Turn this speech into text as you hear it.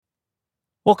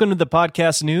Welcome to the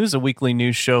Podcast News, a weekly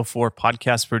news show for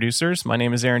podcast producers. My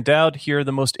name is Aaron Dowd. Here are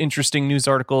the most interesting news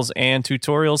articles and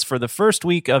tutorials for the first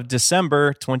week of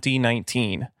December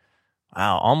 2019.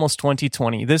 Wow, almost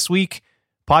 2020. This week,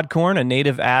 Podcorn, a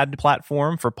native ad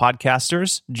platform for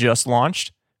podcasters, just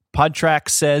launched. Podtrac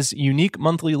says unique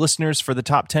monthly listeners for the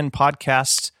top 10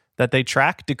 podcasts that they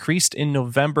track decreased in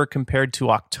November compared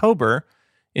to October.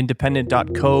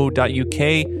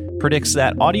 Independent.co.uk predicts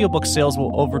that audiobook sales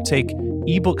will overtake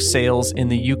ebook sales in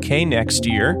the UK next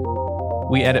year.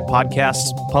 We Edit Podcasts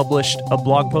published a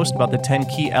blog post about the 10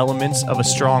 key elements of a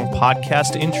strong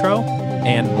podcast intro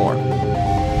and more.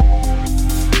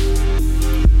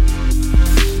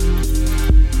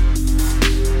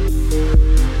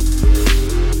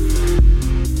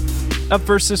 Up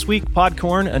first this week,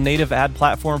 Podcorn, a native ad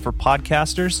platform for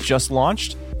podcasters, just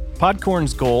launched.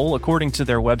 Podcorn's goal, according to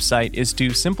their website, is to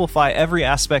simplify every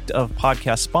aspect of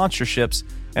podcast sponsorships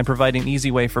and provide an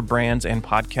easy way for brands and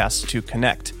podcasts to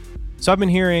connect. So I've been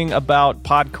hearing about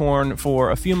Podcorn for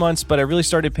a few months, but I really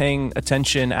started paying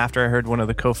attention after I heard one of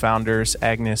the co-founders,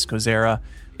 Agnes Kozera,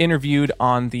 interviewed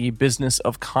on the Business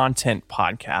of Content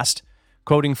podcast.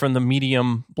 Quoting from the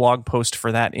Medium blog post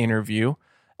for that interview,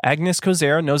 Agnes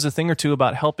Kozera knows a thing or two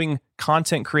about helping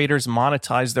content creators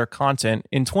monetize their content.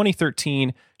 In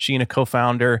 2013, she and a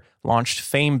co-founder launched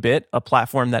FameBit, a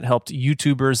platform that helped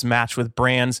YouTubers match with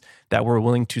brands that were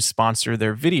willing to sponsor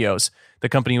their videos. The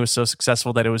company was so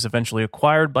successful that it was eventually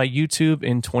acquired by YouTube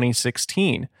in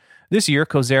 2016. This year,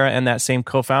 Kozera and that same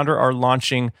co-founder are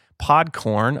launching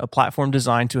Podcorn, a platform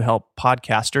designed to help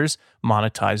podcasters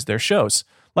monetize their shows.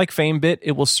 Like FameBit,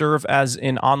 it will serve as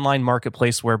an online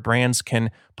marketplace where brands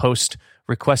can post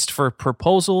requests for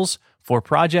proposals for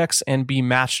projects and be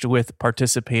matched with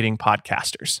participating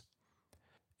podcasters.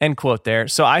 End quote there.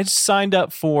 So I signed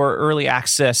up for early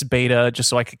access beta just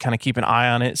so I could kind of keep an eye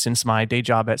on it, since my day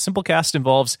job at Simplecast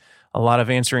involves a lot of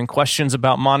answering questions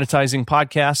about monetizing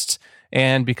podcasts.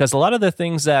 And because a lot of the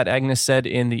things that Agnes said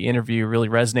in the interview really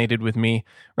resonated with me,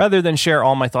 rather than share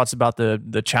all my thoughts about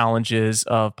the challenges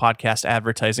of podcast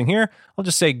advertising here, I'll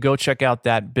just say go check out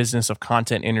that Business of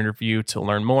Content interview to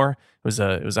learn more. It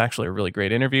was actually a really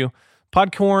great interview.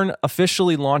 Podcorn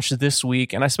officially launched this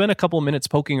week, and I spent a couple of minutes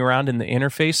poking around in the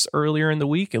interface earlier in the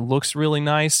week. It looks really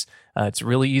nice. It's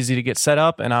really easy to get set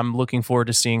up, and I'm looking forward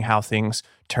to seeing how things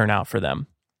turn out for them.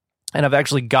 And I've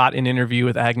actually got an interview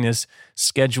with Agnes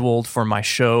scheduled for my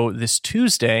show this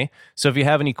Tuesday. So if you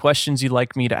have any questions you'd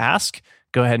like me to ask,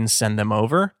 go ahead and send them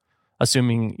over.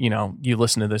 Assuming, you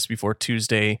listen to this before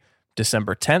Tuesday,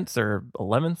 December 10th or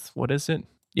 11th. What is it?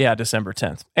 Yeah, December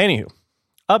 10th. Anywho,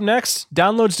 up next,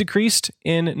 downloads decreased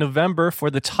in November for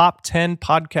the top 10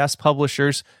 podcast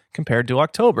publishers compared to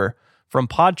October. From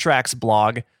Podtrac's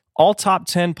blog, all top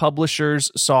 10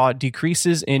 publishers saw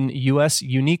decreases in U.S.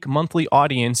 unique monthly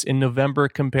audience in November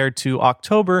compared to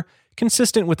October,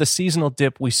 consistent with the seasonal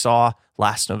dip we saw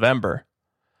last November.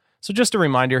 So just a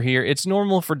reminder here, it's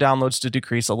normal for downloads to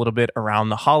decrease a little bit around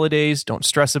the holidays. Don't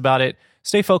stress about it.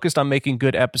 Stay focused on making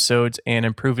good episodes and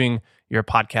improving your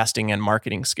podcasting and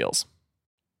marketing skills.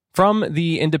 From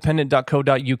the independent.co.uk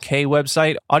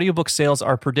website, audiobook sales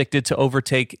are predicted to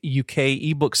overtake UK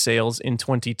ebook sales in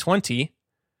 2020.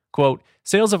 Quote,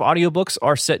 sales of audiobooks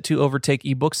are set to overtake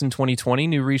ebooks in 2020,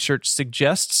 new research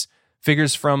suggests.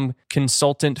 Figures from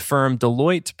consultant firm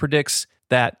Deloitte predicts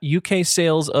that UK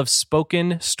sales of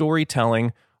spoken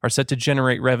storytelling are set to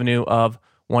generate revenue of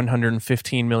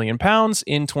 £115 million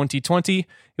in 2020.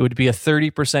 It would be a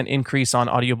 30% increase on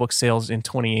audiobook sales in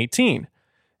 2018.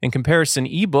 In comparison,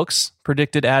 ebooks,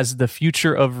 predicted as the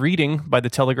future of reading by the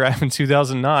Telegraph in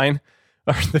 2009,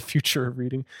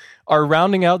 are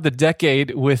rounding out the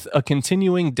decade with a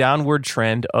continuing downward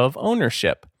trend of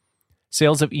ownership.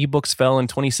 Sales of ebooks fell in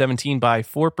 2017 by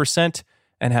 4%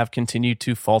 and have continued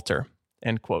to falter.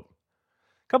 End quote.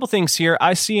 A couple things here.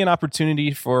 I see an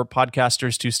opportunity for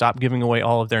podcasters to stop giving away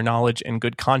all of their knowledge and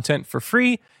good content for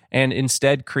free and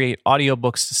instead create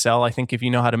audiobooks to sell. I think if you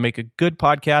know how to make a good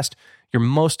podcast, you're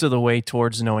most of the way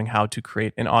towards knowing how to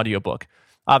create an audiobook.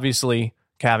 Obviously,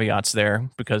 caveats there,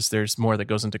 because there's more that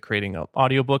goes into creating an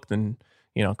audiobook than,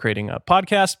 creating a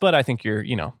podcast, but I think you're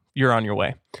on your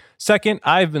way. Second,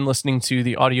 I've been listening to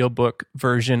the audiobook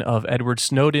version of Edward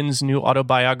Snowden's new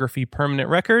autobiography, Permanent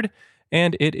Record,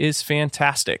 and it is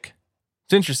fantastic.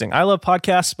 It's interesting. I love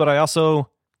podcasts, but I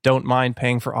also don't mind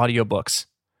paying for audiobooks.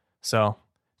 So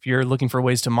if you're looking for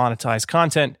ways to monetize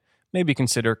content, maybe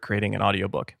consider creating an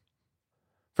audiobook.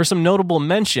 For some notable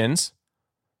mentions,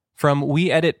 from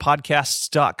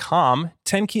weeditpodcasts.com,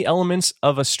 10 key elements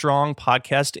of a strong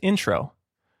podcast intro.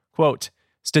 Quote,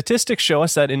 Statistics show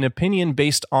us that an opinion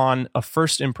based on a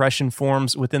first impression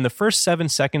forms within the first 7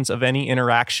 seconds of any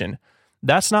interaction.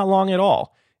 That's not long at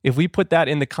all. If we put that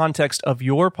in the context of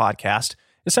your podcast,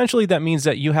 essentially that means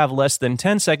that you have less than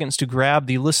 10 seconds to grab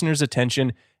the listener's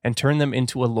attention and turn them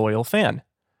into a loyal fan.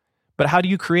 But how do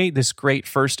you create this great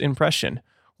first impression?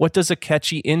 What does a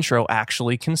catchy intro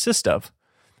actually consist of?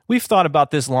 We've thought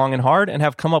about this long and hard and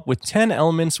have come up with 10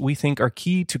 elements we think are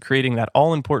key to creating that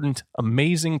all-important,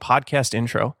 amazing podcast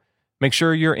intro. Make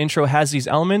sure your intro has these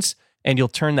elements, and you'll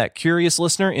turn that curious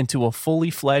listener into a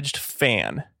fully-fledged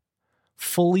fan.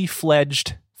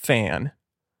 Fully-fledged fan.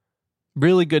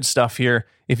 Really good stuff here.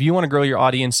 If you want to grow your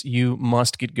audience, you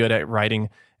must get good at writing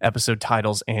episode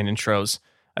titles and intros.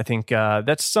 I think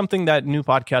that's something that new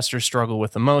podcasters struggle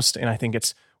with the most, and I think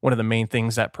it's one of the main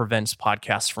things that prevents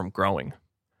podcasts from growing.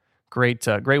 Great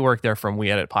work there from We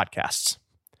Edit Podcasts.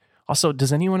 Also,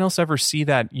 does anyone else ever see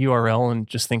that URL and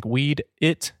just think Weed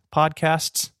It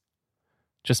Podcasts?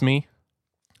 Just me?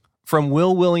 From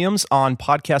Will Williams on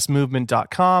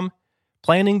podcastmovement.com,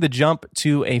 planning the jump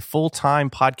to a full-time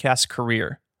podcast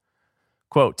career.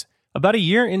 Quote, about a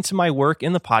year into my work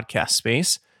in the podcast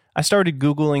space, I started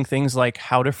Googling things like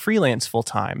how to freelance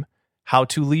full-time, how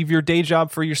to leave your day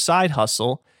job for your side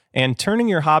hustle, and turning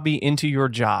your hobby into your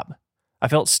job. I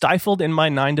felt stifled in my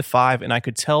 9-to-5, and I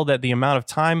could tell that the amount of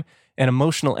time and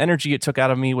emotional energy it took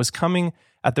out of me was coming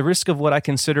at the risk of what I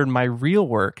considered my real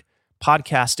work,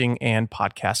 podcasting and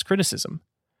podcast criticism.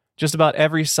 Just about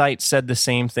every site said the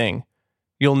same thing.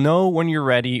 You'll know when you're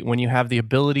ready when you have the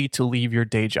ability to leave your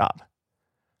day job.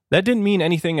 That didn't mean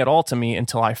anything at all to me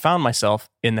until I found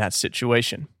myself in that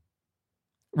situation.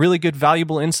 Really good,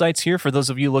 valuable insights here for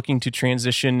those of you looking to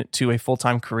transition to a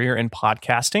full-time career in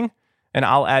podcasting. And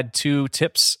I'll add 2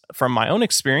 tips from my own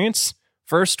experience.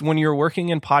 First, when you're working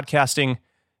in podcasting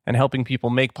and helping people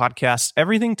make podcasts,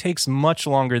 everything takes much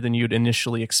longer than you'd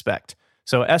initially expect.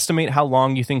 So estimate how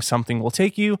long you think something will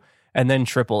take you and then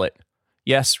triple it.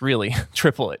 Yes, really,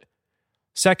 triple it.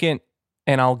 Second,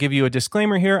 and I'll give you a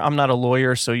disclaimer here, I'm not a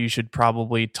lawyer, so you should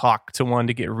probably talk to one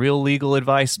to get real legal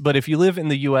advice. But if you live in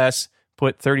the US,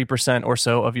 put 30% or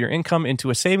so of your income into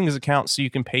a savings account so you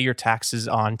can pay your taxes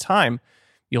on time.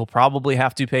 You'll probably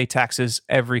have to pay taxes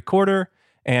every quarter,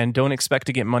 and don't expect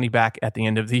to get money back at the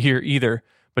end of the year either.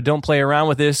 But don't play around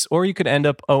with this, or you could end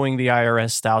up owing the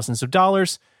IRS thousands of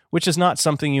dollars, which is not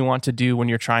something you want to do when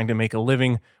you're trying to make a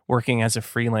living working as a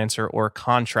freelancer or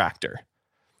contractor.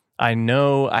 I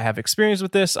know I have experience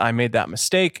with this. I made that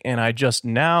mistake, and I just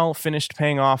now finished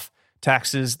paying off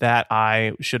taxes that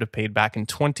I should have paid back in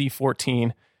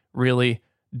 2014. Really,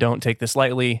 don't take this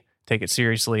lightly. Take it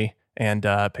seriously and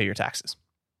pay your taxes.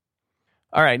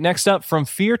 All right, next up, from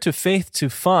fear to faith to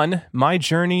fun, my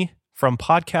journey from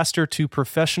podcaster to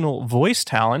professional voice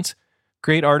talent.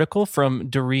 Great article from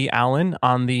Doree Allen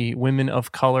on the Women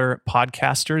of Color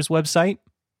Podcasters website,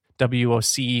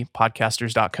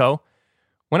 wocpodcasters.co.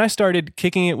 When I started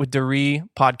Kicking It with Doree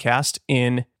podcast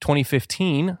in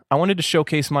 2015, I wanted to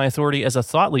showcase my authority as a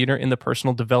thought leader in the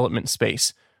personal development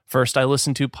space. First, I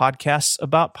listened to podcasts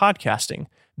about podcasting.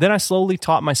 Then I slowly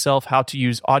taught myself how to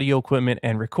use audio equipment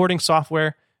and recording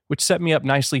software, which set me up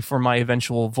nicely for my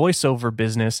eventual voiceover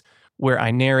business, where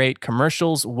I narrate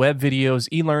commercials, web videos,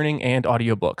 e-learning, and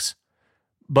audiobooks.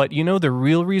 But you know the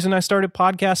real reason I started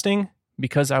podcasting?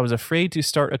 Because I was afraid to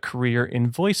start a career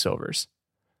in voiceovers.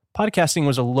 Podcasting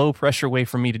was a low-pressure way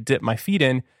for me to dip my feet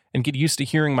in and get used to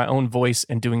hearing my own voice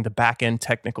and doing the back-end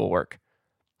technical work.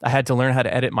 I had to learn how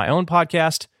to edit my own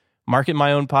podcast, market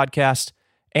my own podcast,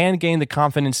 and gain the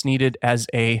confidence needed as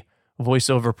a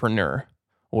voiceoverpreneur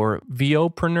or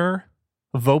VOpreneur,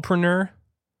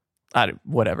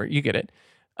 whatever, you get it.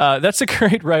 That's a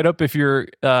great write-up if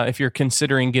you're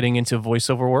considering getting into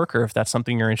voiceover work or if that's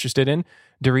something you're interested in.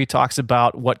 Doree talks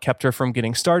about what kept her from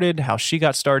getting started, how she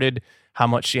got started, how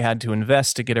much she had to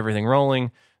invest to get everything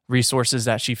rolling, resources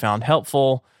that she found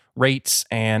helpful, rates,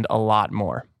 and a lot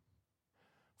more.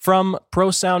 From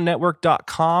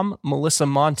ProSoundNetwork.com, Melissa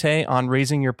Monte on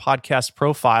raising your podcast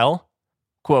profile.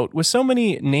 Quote, with so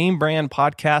many name brand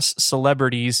podcasts,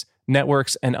 celebrities,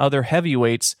 networks, and other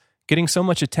heavyweights getting so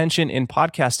much attention in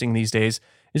podcasting these days,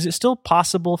 is it still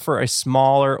possible for a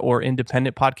smaller or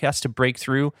independent podcast to break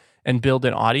through and build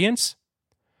an audience?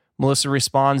 Melissa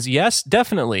responds, yes,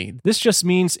 definitely. This just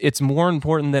means it's more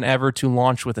important than ever to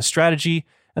launch with a strategy,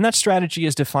 and that strategy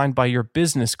is defined by your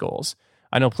business goals.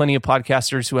 I know plenty of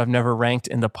podcasters who have never ranked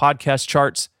in the podcast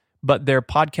charts, but their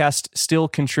podcast still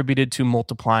contributed to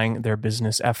multiplying their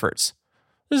business efforts.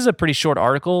 This is a pretty short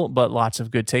article, but lots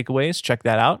of good takeaways. Check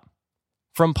that out.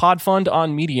 From Podfund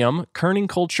on Medium, Kerning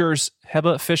Culture's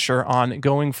Heba Fisher on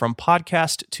going from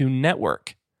podcast to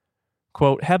network.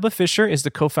 Quote, Heba Fisher is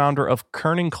the co-founder of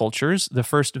Kerning Cultures, the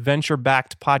first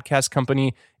venture-backed podcast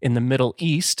company in the Middle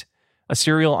East. A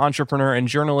serial entrepreneur and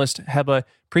journalist, Heba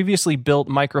previously built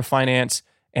microfinance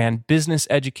and business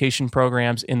education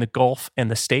programs in the Gulf and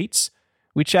the States.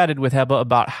 We chatted with Heba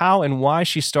about how and why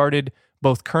she started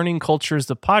both Kerning Cultures,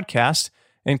 the podcast,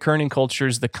 and Kerning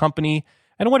Cultures, the company,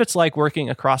 and what it's like working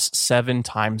across 7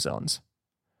 time zones.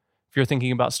 If you're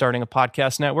thinking about starting a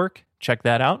podcast network, check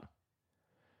that out.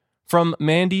 From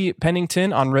Mandy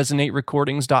Pennington on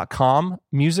ResonateRecordings.com,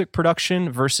 music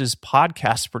production versus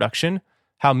podcast production,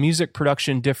 how music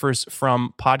production differs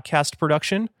from podcast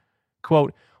production.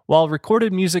 Quote, while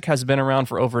recorded music has been around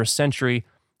for over a century,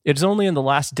 it is only in the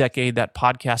last decade that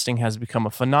podcasting has become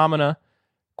a phenomena,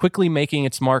 quickly making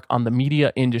its mark on the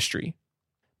media industry.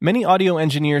 Many audio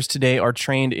engineers today are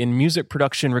trained in music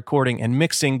production, recording, and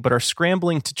mixing, but are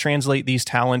scrambling to translate these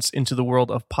talents into the world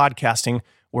of podcasting,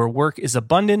 where work is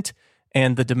abundant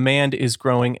and the demand is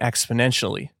growing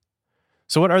exponentially.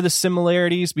 So what are the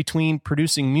similarities between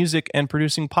producing music and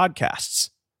producing podcasts?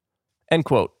 End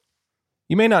quote.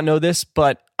 You may not know this,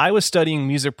 but I was studying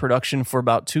music production for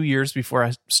about 2 years before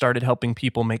I started helping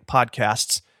people make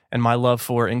podcasts, and my love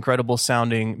for incredible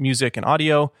sounding music and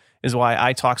audio is why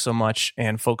I talk so much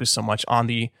and focus so much on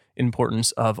the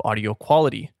importance of audio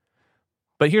quality.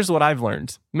 But here's what I've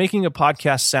learned. Making a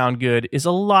podcast sound good is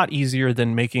a lot easier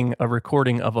than making a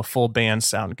recording of a full band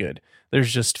sound good.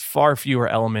 There's just far fewer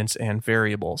elements and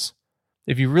variables.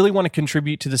 If you really want to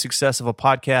contribute to the success of a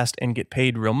podcast and get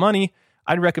paid real money,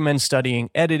 I'd recommend studying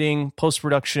editing,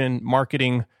 post-production,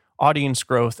 marketing, audience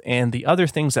growth, and the other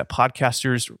things that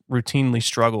podcasters routinely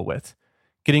struggle with.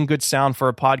 Getting good sound for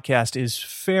a podcast is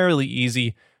fairly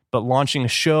easy, but launching a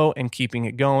show and keeping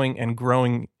it going and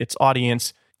growing its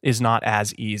audience is not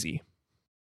as easy.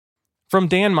 From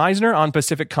Dan Meisner on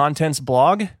Pacific Content's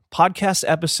blog, podcast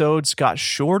episodes got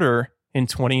shorter in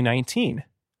 2019.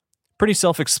 Pretty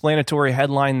self-explanatory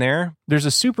headline there. There's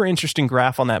a super interesting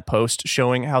graph on that post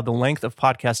showing how the length of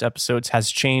podcast episodes has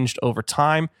changed over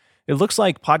time. It looks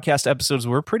like podcast episodes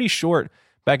were pretty short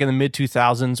back in the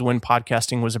mid-2000s when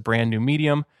podcasting was a brand new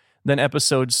medium. Then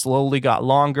episodes slowly got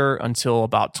longer until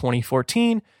about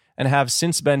 2014 and have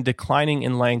since been declining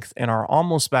in length and are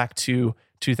almost back to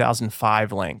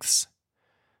 2005 lengths.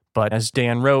 But as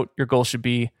Dan wrote, your goal should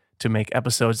be to make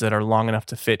episodes that are long enough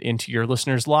to fit into your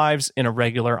listeners' lives in a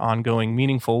regular, ongoing,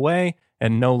 meaningful way,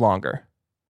 and no longer.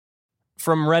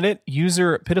 From Reddit,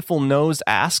 user Pitiful Nose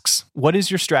asks, what is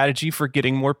your strategy for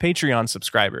getting more Patreon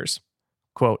subscribers?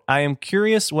 Quote, I am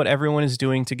curious what everyone is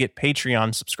doing to get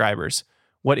Patreon subscribers.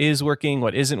 What is working,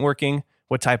 what isn't working,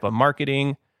 what type of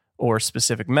marketing or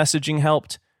specific messaging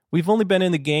helped. We've only been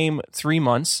in the game 3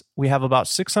 months. We have about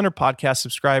 600 podcast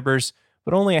subscribers,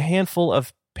 but only a handful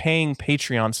of paying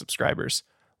Patreon subscribers.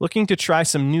 Looking to try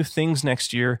some new things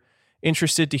next year.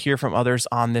 Interested to hear from others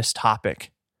on this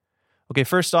topic. Okay,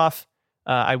 first off,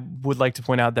 I would like to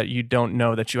point out that you don't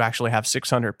know that you actually have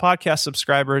 600 podcast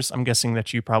subscribers. I'm guessing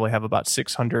that you probably have about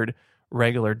 600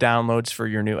 regular downloads for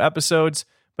your new episodes,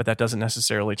 but that doesn't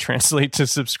necessarily translate to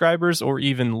subscribers or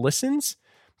even listens.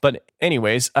 But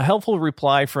anyways, a helpful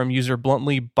reply from user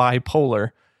Bluntly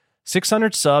Bipolar.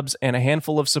 600 subs and a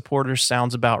handful of supporters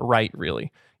sounds about right,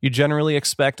 really. You generally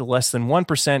expect less than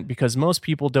 1% because most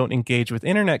people don't engage with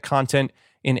internet content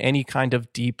in any kind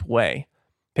of deep way.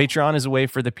 Patreon is a way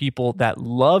for the people that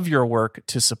love your work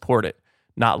to support it.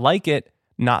 Not like it,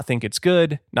 not think it's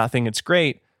good, not think it's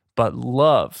great, but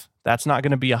love. That's not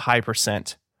going to be a high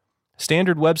percent.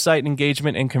 Standard website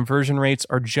engagement and conversion rates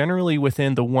are generally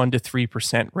within the 1 to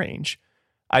 3% range.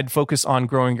 I'd focus on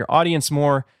growing your audience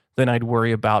more than I'd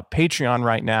worry about Patreon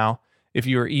right now. If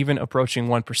you are even approaching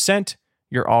 1%,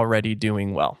 you're already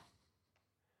doing well.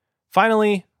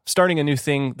 Finally, starting a new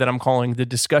thing that I'm calling the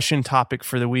discussion topic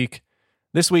for the week.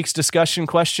 This week's discussion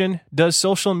question, does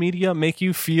social media make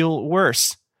you feel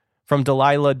worse? From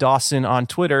Delilah Dawson on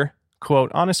Twitter,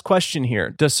 quote, honest question here,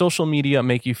 does social media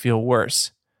make you feel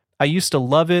worse? I used to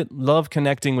love it, love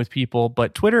connecting with people,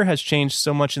 but Twitter has changed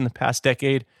so much in the past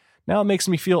decade. Now it makes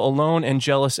me feel alone and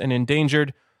jealous and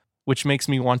endangered, which makes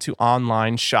me want to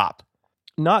online shop.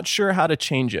 Not sure how to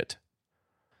change it.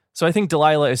 So I think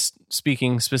Delilah is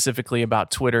speaking specifically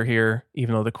about Twitter here,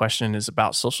 even though the question is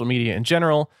about social media in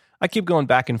general. I keep going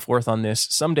back and forth on this.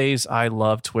 Some days I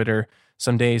love Twitter.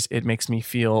 Some days it makes me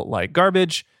feel like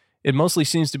garbage. It mostly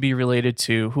seems to be related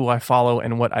to who I follow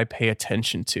and what I pay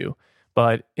attention to.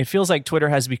 But it feels like Twitter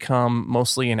has become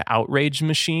mostly an outrage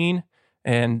machine,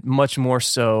 and much more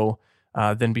so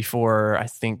than before, I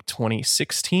think,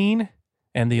 2016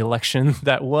 and the election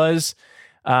that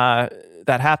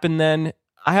happened then.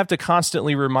 I have to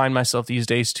constantly remind myself these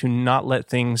days to not let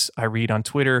things I read on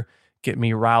Twitter get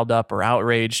me riled up or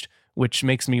outraged, which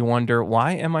makes me wonder,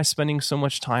 why am I spending so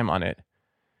much time on it?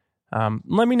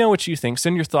 Let me know what you think.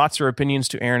 Send your thoughts or opinions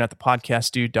to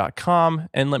aaron@thepodcastdude.com,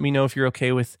 and let me know if you're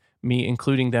okay with me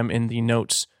including them in the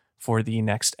notes for the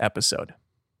next episode.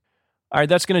 All right,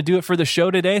 that's going to do it for the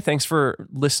show today. Thanks for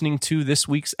listening to this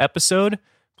week's episode.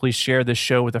 Please share this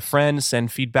show with a friend,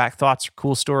 send feedback, thoughts, or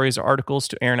cool stories or articles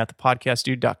to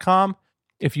aaron@thepodcastdude.com.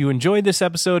 If you enjoyed this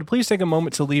episode, please take a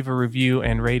moment to leave a review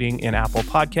and rating in Apple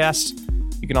Podcasts.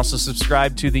 You can also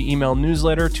subscribe to the email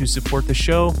newsletter to support the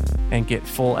show and get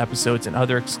full episodes and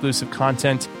other exclusive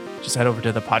content. Just head over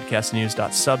to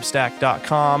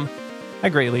thepodcastnews.substack.com. I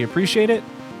greatly appreciate it.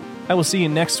 I will see you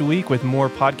next week with more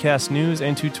podcast news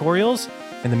and tutorials.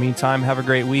 In the meantime, have a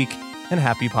great week and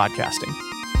happy podcasting.